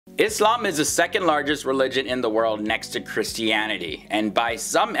Islam is the second largest religion in the world next to Christianity, and by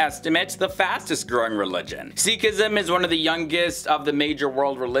some estimates, the fastest growing religion. Sikhism is one of the youngest of the major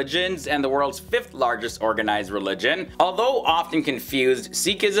world religions and the world's fifth largest organized religion. Although often confused,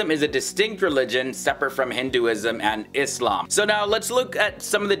 Sikhism is a distinct religion separate from Hinduism and Islam. So now let's look at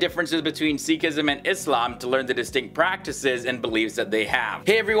some of the differences between Sikhism and Islam to learn the distinct practices and beliefs that they have.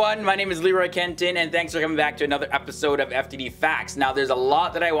 Hey everyone, my name is Leroy Kenton and thanks for coming back to another episode of FTD Facts. Now there's a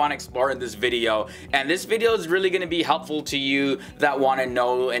lot that I want to explore in this video, and this video is really going to be helpful to you that want to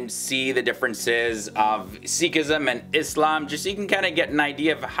know and see the differences of Sikhism and Islam, just so you can kind of get an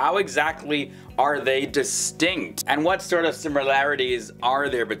idea of how exactly are they distinct and what sort of similarities are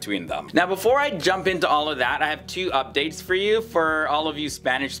there between them. Now before I jump into all of that, I have two updates for you. For all of you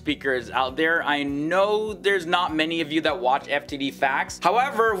Spanish speakers out there, I know there's not many of you that watch FTD Facts.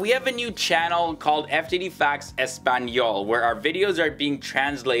 However, we have a new channel called FTD Facts Espanol where our videos are being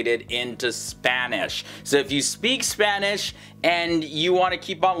translated into Spanish. So if you speak Spanish and you want to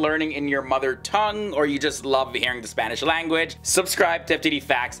keep on learning in your mother tongue, or you just love hearing the Spanish language, subscribe to FTD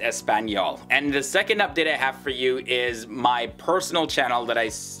Facts Espanol. And the second update I have for you is my personal channel that I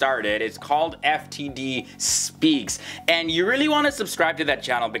started. It's called FTD Speaks. And you really want to subscribe to that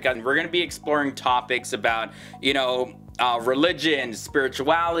channel because we're going to be exploring topics about, religion,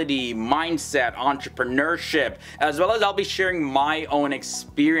 spirituality, mindset, entrepreneurship, as well as I'll be sharing my own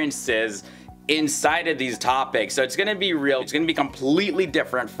experiences inside of these topics. So it's going to be real. It's going to be completely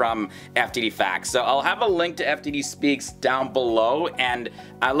different from FTD Facts. So I'll have a link to FTD Speaks down below, and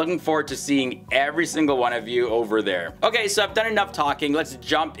I'm looking forward to seeing every single one of you over there. Okay, so I've done enough talking. Let's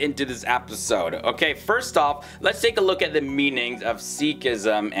jump into this episode. Okay, first off, let's take a look at the meanings of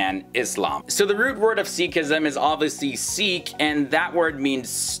Sikhism and Islam. So the root word of Sikhism is obviously Sikh, and that word means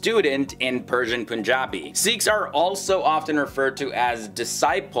student in Persian Punjabi. Sikhs are also often referred to as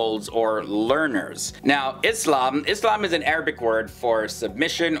disciples or learners. Now, Islam is an Arabic word for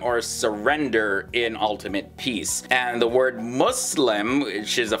submission or surrender in ultimate peace. And the word Muslim,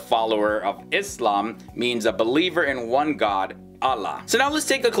 which is a follower of Islam, means a believer in one God, Allah. So now let's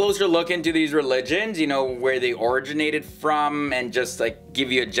take a closer look into these religions, where they originated from, and just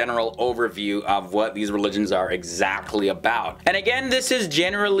give you a general overview of what these religions are exactly about. And again, this is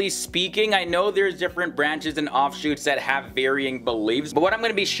generally speaking. I know there's different branches and offshoots that have varying beliefs, but what I'm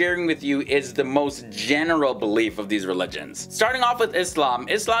going to be sharing with you is the most general belief of these religions. Starting off with Islam.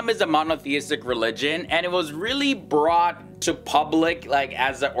 Islam is a monotheistic religion, and it was really brought to public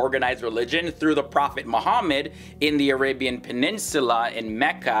as an organized religion through the Prophet Muhammad in the Arabian Peninsula in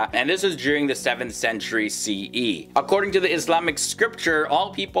Mecca, and this was during the 7th century CE. According to the Islamic scripture,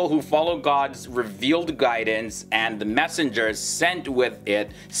 all people who follow God's revealed guidance and the messengers sent with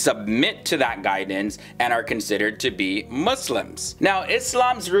it submit to that guidance and are considered to be Muslims. Now,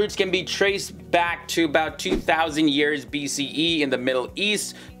 Islam's roots can be traced back to about 2000 years BCE in the Middle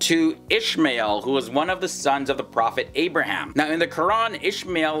East to Ishmael, who was one of the sons of the Prophet Abraham. Now, in the Quran,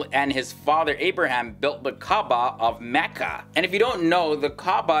 Ishmael and his father Abraham built the Kaaba of Mecca. And if you don't know, the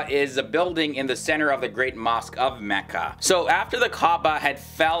Kaaba is a building in the center of the Great Mosque of Mecca. So after the Kaaba had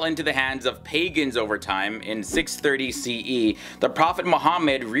fell into the hands of pagans over time in 630 CE, the Prophet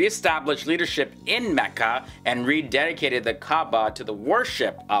Muhammad reestablished leadership in Mecca and rededicated the Kaaba to the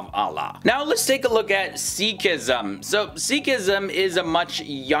worship of Allah. Now let's take a look at Sikhism. So Sikhism is a much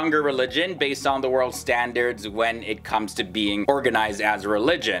younger religion based on the world standards when it comes to being organized as a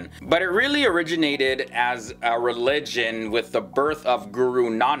religion. But it really originated as a religion with the birth of Guru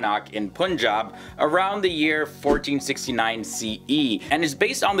Nanak in Punjab around the year 1469 CE, and is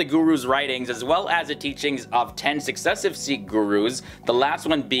based on the Guru's writings as well as the teachings of 10 successive Sikh Gurus, the last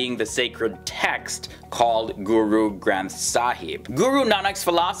one being the sacred text called Guru Granth Sahib. Guru Nanak's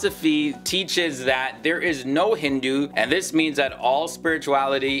philosophy teaches that there is no Hindu, and this means that all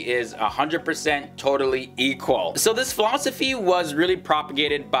spirituality is 100% totally equal. So this philosophy was really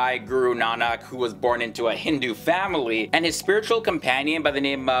propagated by Guru Nanak, who was born into a Hindu family, and his spiritual companion by the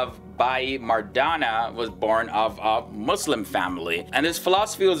name of Bhai Mardana was born of a Muslim family. And this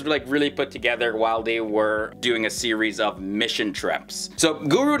philosophy was really put together while they were doing a series of mission trips. So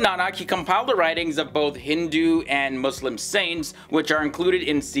Guru Nanak, he compiled the writings of both Hindu and Muslim saints, which are included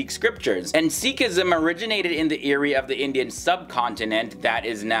in Sikh scriptures. And Sikhism originated in the area of the Indian subcontinent that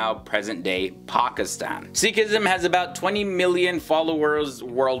is now present-day Pakistan. Sikhism has about 20 million followers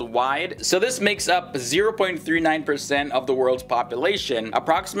worldwide, so this makes up 0.39% of the world's population.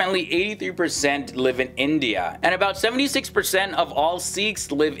 Approximately 83% live in India, and about 76% of all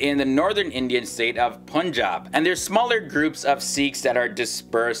Sikhs live in the northern Indian state of Punjab. And there's smaller groups of Sikhs that are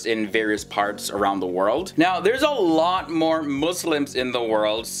dispersed in various parts around the world. Now, there's a lot more Muslims in the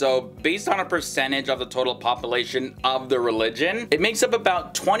world, so based on a percentage of the total population of the religion, it makes up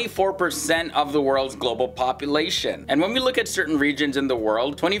about 24% of the world's global population. And when we look at certain regions in the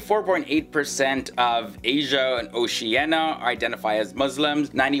world, 24.8% of Asia and Oceania identify as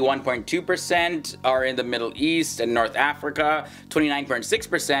Muslims, 91.2% are in the Middle East and North Africa,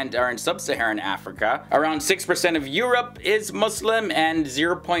 29.6% are in Sub-Saharan Africa, around 6% of Europe is Muslim, and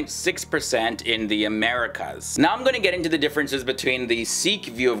 0.6% in the Americas. Now I'm going to get into the differences between the Sikh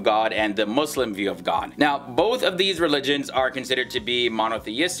view of God and the Muslim view of God. Now, both of these religions are considered to be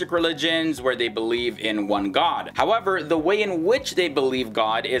monotheistic religions where they believe in one God. However, the way in which they believe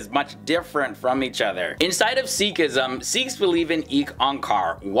God is much different from each other. Inside of Sikhism, Sikhs believe in Ek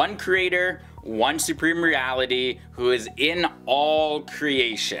Onkar, one creator, one supreme reality who is in all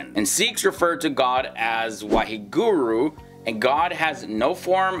creation. And Sikhs refer to God as Waheguru, and God has no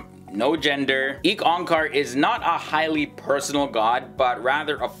form, no gender. Ek Onkar is not a highly personal God, but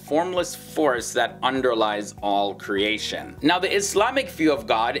rather a formless force that underlies all creation. Now, the Islamic view of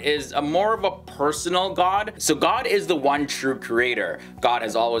God is more of a personal God. So God is the one true creator. God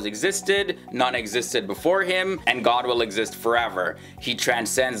has always existed, none existed before him, and God will exist forever. He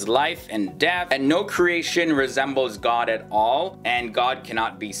transcends life and death, and no creation resembles God at all, and God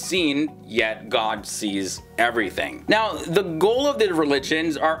cannot be seen, yet God sees everything. Now, the goal of the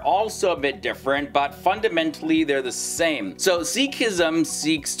religions are also a bit different, but fundamentally they're the same. So Sikhism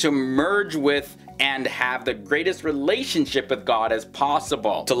seeks to merge with and have the greatest relationship with God as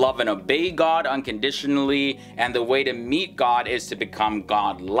possible, to love and obey God unconditionally, and the way to meet God is to become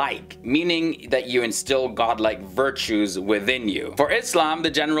God-like, meaning that you instill God-like virtues within you. For Islam, the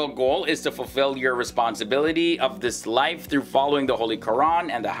general goal is to fulfill your responsibility of this life through following the Holy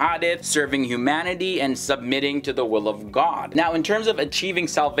Quran and the Hadith, serving humanity and submitting to the will of God. Now, in terms of achieving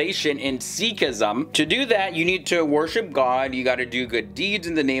salvation in Sikhism, to do that, you need to worship God, you got to do good deeds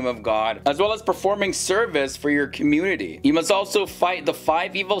in the name of God, as well as performing service for your community. You must also fight the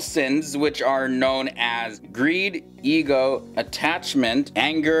 5 evil sins, which are known as greed, ego, attachment,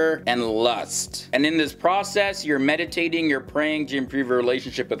 anger, and lust. And in this process, you're meditating, you're praying to improve your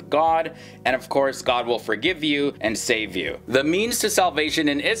relationship with God, and of course, God will forgive you and save you. The means to salvation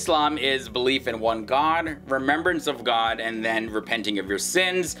in Islam is belief in one God, remembrance of God, and then repenting of your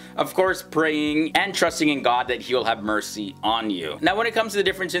sins, of course, praying and trusting in God that he will have mercy on you. Now, when it comes to the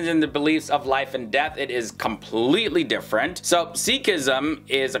differences in the beliefs of life and death, it is completely different. So Sikhism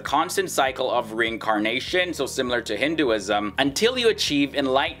is a constant cycle of reincarnation, so similar to Hinduism, until you achieve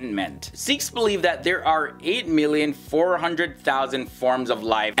enlightenment. Sikhs believe that there are 8,400,000 forms of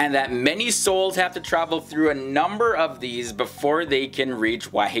life, and that many souls have to travel through a number of these before they can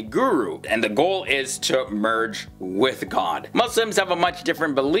reach Waheguru, and the goal is to merge with God. Muslims have a much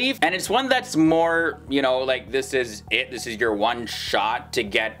different belief, and it's one that's more, you know, like this is it, this is your one shot to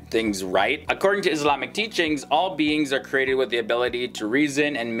get things right. According to Islamic teachings, all beings are created with the ability to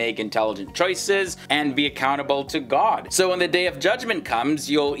reason and make intelligent choices and be accountable to God. So when the day of judgment comes,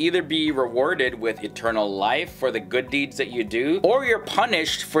 you'll either be rewarded with eternal life for the good deeds that you do, or you're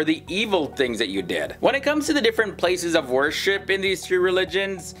punished for the evil things that you did. When it comes to the different places of worship in these 3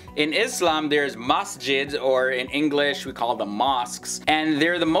 religions, in Islam there's masjids, or in English we call them mosques, and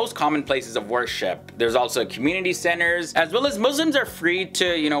they're the most common places of worship. There's also community centers, as well as Muslims are free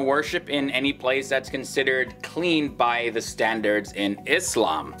to, you know, worship in any place that's considered clean by the standards in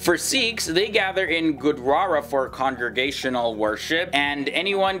Islam. For Sikhs, they gather in Gurdwara for congregational worship, and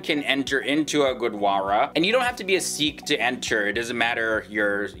anyone can enter into a Gurdwara, and you don't have to be a Sikh to enter. It doesn't matter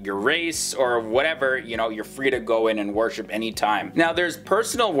your race or whatever, you know, you're free to go in and worship anytime. Now, there's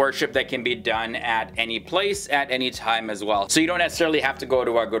personal worship that can be done at any place at any time as well, so you don't necessarily have to go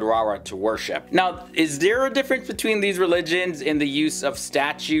to a Gurdwara to worship. Now, is there a difference between these religions in the use of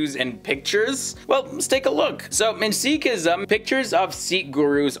statues and pictures? Well, let's take a look. So in Sikhism, pictures of Sikh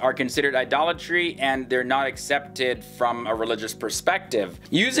gurus are considered idolatry, and they're not accepted from a religious perspective.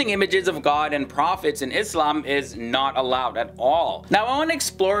 Using images of God and prophets in Islam is not allowed at all. Now, I want to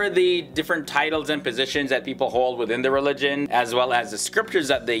explore the different titles and positions that people hold within the religion, as well as the scriptures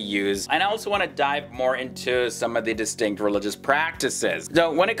that they use. And I also want to dive more into some of the distinct religious practices.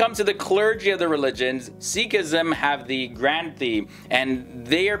 So when it comes to the clergy of the religions, Sikhism have the Granthi, and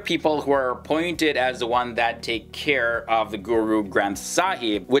they are people who are appointed as the one that take care of the Guru Granth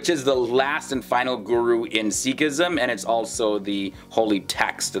Sahib, which is the last and final guru in Sikhism. Sikhism, and it's also the holy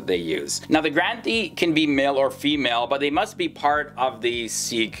text that they use. Now, the Granthi can be male or female, but they must be part of the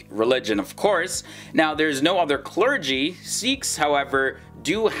Sikh religion, of course. Now, there's no other clergy. Sikhs, however,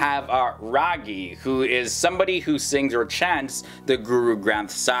 do have a Ragi, who is somebody who sings or chants the Guru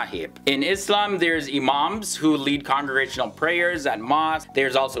Granth Sahib. In Islam, there's imams who lead congregational prayers at mosques.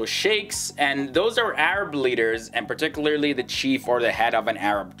 There's also sheikhs, and those are Arab leaders, and particularly the chief or the head of an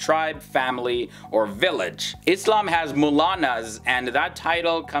Arab tribe, family, or village. Islam has mullanas, and that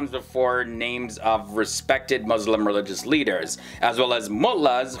title comes before names of respected Muslim religious leaders, as well as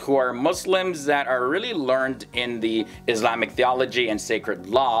mullahs, who are Muslims that are really learned in the Islamic theology and sacred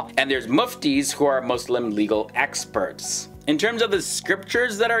law, and there's muftis, who are Muslim legal experts. In terms of the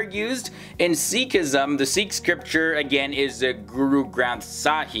scriptures that are used, in Sikhism, the Sikh scripture again is the Guru Granth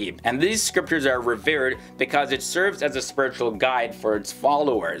Sahib, and these scriptures are revered because it serves as a spiritual guide for its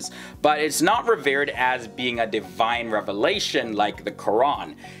followers, but it's not revered as being a divine revelation like the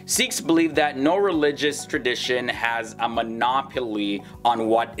Quran. Sikhs believe that no religious tradition has a monopoly on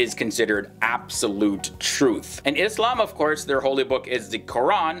what is considered absolute truth. In Islam, of course, their holy book is the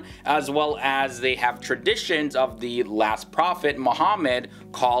Quran, as well as they have traditions of the last Prophet Muhammad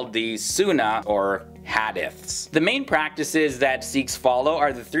called the Sunnah or hadiths. The main practices that Sikhs follow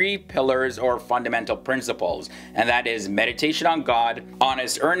are the three pillars or fundamental principles, and that is meditation on God,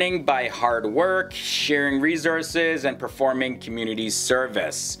 honest earning by hard work, sharing resources, and performing community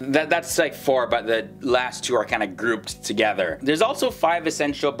service. That's like four, but the last two are kind of grouped together. There's also 5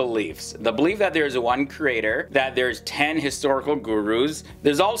 essential beliefs. The belief that there's one creator, that there's 10 historical gurus.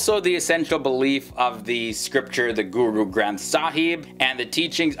 There's also the essential belief of the scripture, the Guru Granth Sahib, and the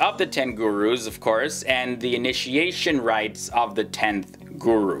teachings of the 10 gurus, of course, and the initiation rites of the 10th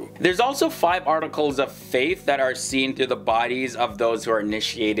Guru. There's also 5 articles of faith that are seen through the bodies of those who are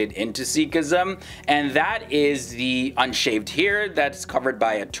initiated into Sikhism, and that is the unshaved hair that's covered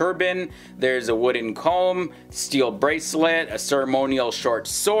by a turban. There's a wooden comb, steel bracelet, a ceremonial short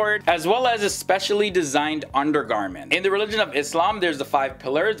sword, as well as a specially designed undergarment. In the religion of Islam, there's the 5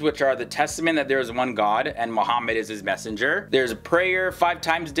 pillars, which are the testament that there is one God and Muhammad is his messenger. There's prayer 5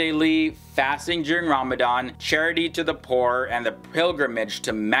 times daily, fasting during Ramadan, charity to the poor, and the pilgrimage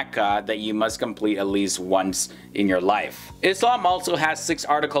to Mecca that you must complete at least once in your life. Islam also has 6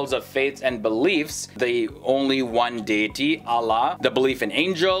 articles of faith and beliefs: the only one deity, Allah, the belief in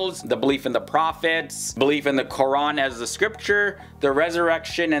angels, the belief in the prophets, belief in the Quran as the scripture, the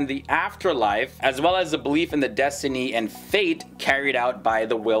resurrection and the afterlife, as well as the belief in the destiny and fate carried out by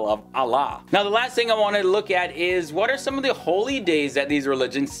the will of Allah. Now, the last thing I want to look at is what are some of the holy days that these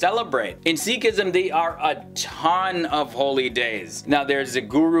religions celebrate. In Sikhism, there are a ton of holy days. Now, there's the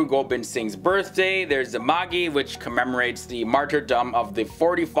Guru Gobind Singh's birthday, there's the Maghi, which commemorates the martyrdom of the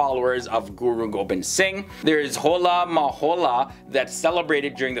 40 followers of Guru Gobind Singh. There's Hola Mahola, that's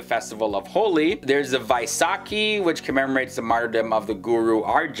celebrated during the festival of Holi. There's the Vaisakhi, which commemorates the martyrdom of the Guru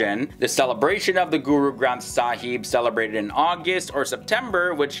Arjan. The celebration of the Guru Granth Sahib, celebrated in August or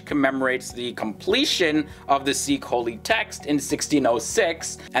September, which commemorates the completion of the Sikh holy text in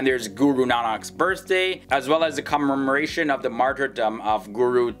 1606. And there's Guru Nanak's birthday, as well as the commemoration of the martyrdom of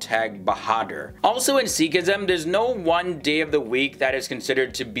Guru Teg Bahadur. Also in Sikhism, there's no one day of the week that is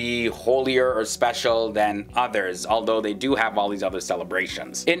considered to be holier or special than others, although they do have all these other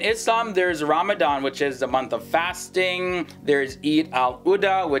celebrations. In Islam, there's Ramadan, which is the month of fasting. There's Eid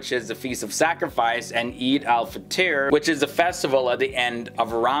al-Adha, which is the Feast of Sacrifice, and Eid al-Fitr, which is the festival at the end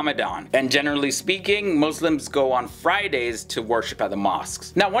of Ramadan. And generally speaking, Muslims go on Fridays to worship at the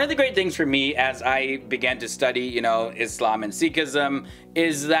mosques. Now, one of the great things for me as I began to study, Islam and Sikhism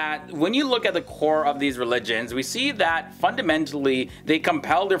is that when you look at the core of these religions, we see that fundamentally they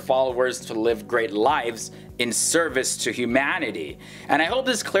compel their followers to live great lives in service to humanity. And I hope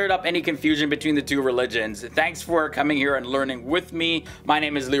this cleared up any confusion between the two religions. Thanks for coming here and learning with me. My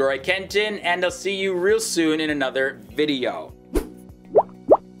name is Leroy Kenton, and I'll see you real soon in another video.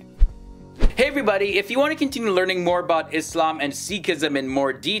 Hey everybody, if you want to continue learning more about Islam and Sikhism in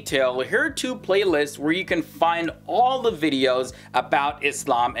more detail, here are 2 playlists where you can find all the videos about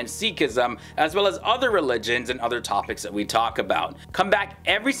Islam and Sikhism, as well as other religions and other topics that we talk about. Come back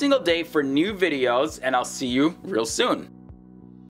every single day for new videos, and I'll see you real soon.